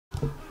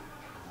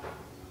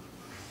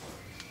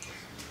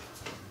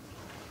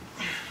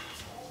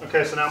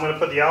Okay, so now I'm going to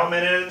put the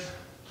element in,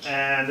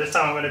 and this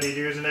time I'm going to be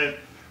using it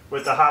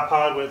with the hot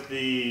pod with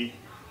the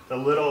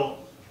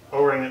little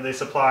O-ring that they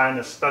supply and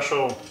the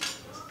special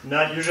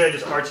nut. Usually I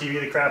just RTV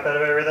the crap out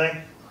of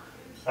everything,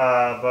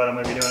 but I'm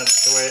going to be doing it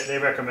the way they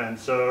recommend.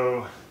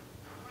 So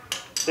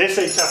they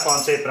say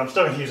Teflon tape, but I'm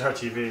still going to use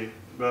RTV.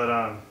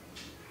 But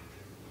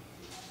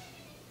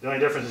the only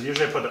difference is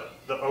usually I put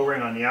the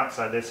O-ring on the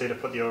outside. They say to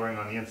put the O-ring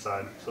on the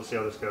inside. So we'll see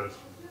how this goes.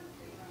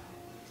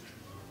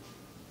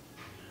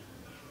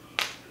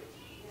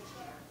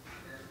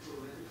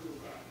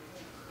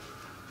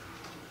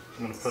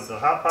 I'm going to put the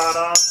hot pot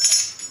on.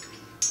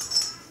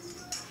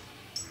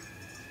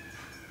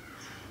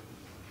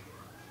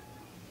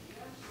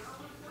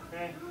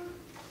 Okay.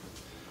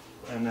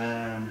 And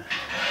then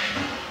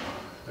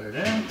put it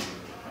in.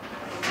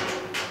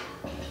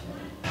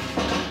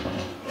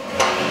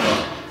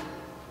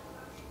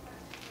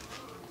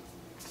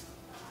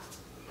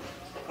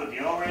 Put the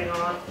O-ring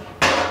on.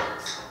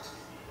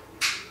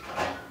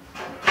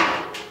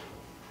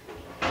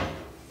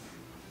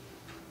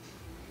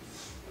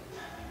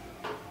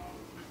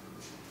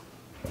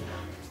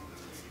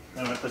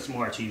 I'm going to put some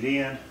more RTV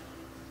in.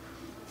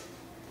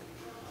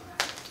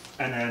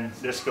 And then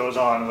this goes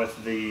on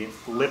with the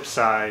lip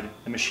side,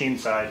 the machine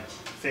side,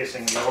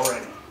 facing the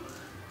O-ring.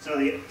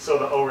 So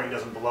the O-ring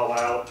doesn't blow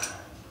out.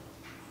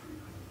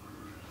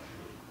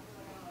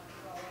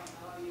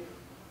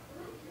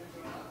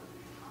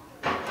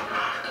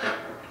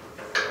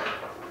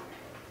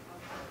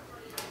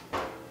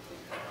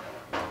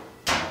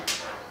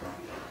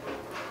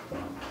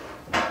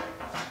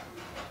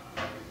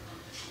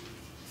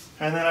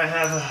 And then I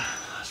have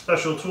a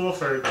special tool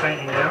for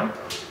tightening down.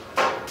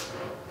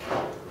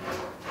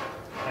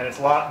 And it's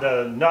locked,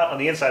 the nut on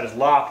the inside is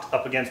locked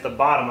up against the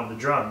bottom of the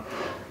drum.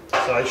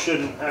 So I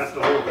shouldn't have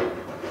to hold it.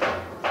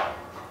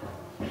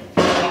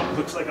 Oh,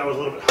 looks like I was a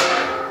little bit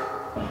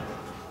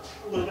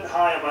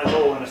high on my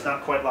hole and it's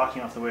not quite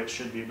locking off the way it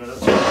should be, but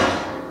it's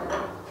alright.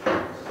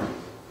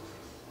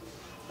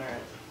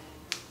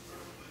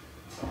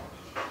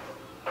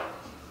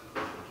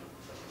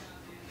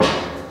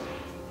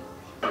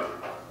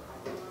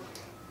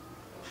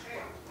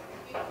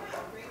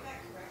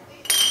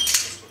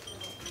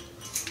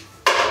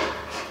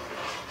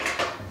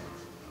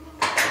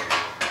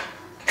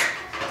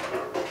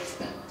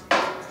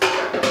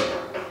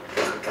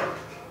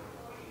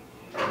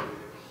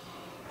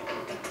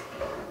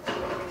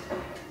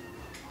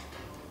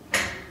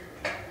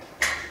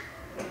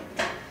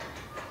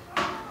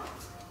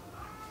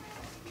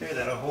 Okay,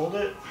 that'll hold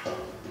it.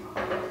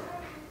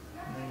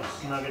 And then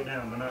snug it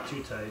down, but not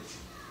too tight.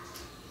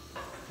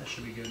 That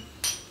should be good.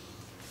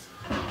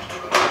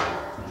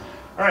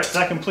 Alright, so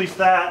that completes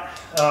that.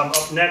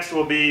 Up next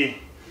will be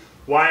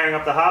wiring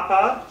up the hot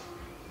pod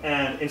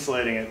and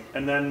insulating it.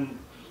 And then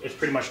it's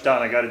pretty much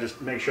done. I gotta just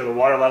make sure the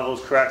water level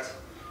is correct.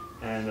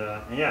 And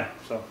yeah,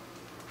 so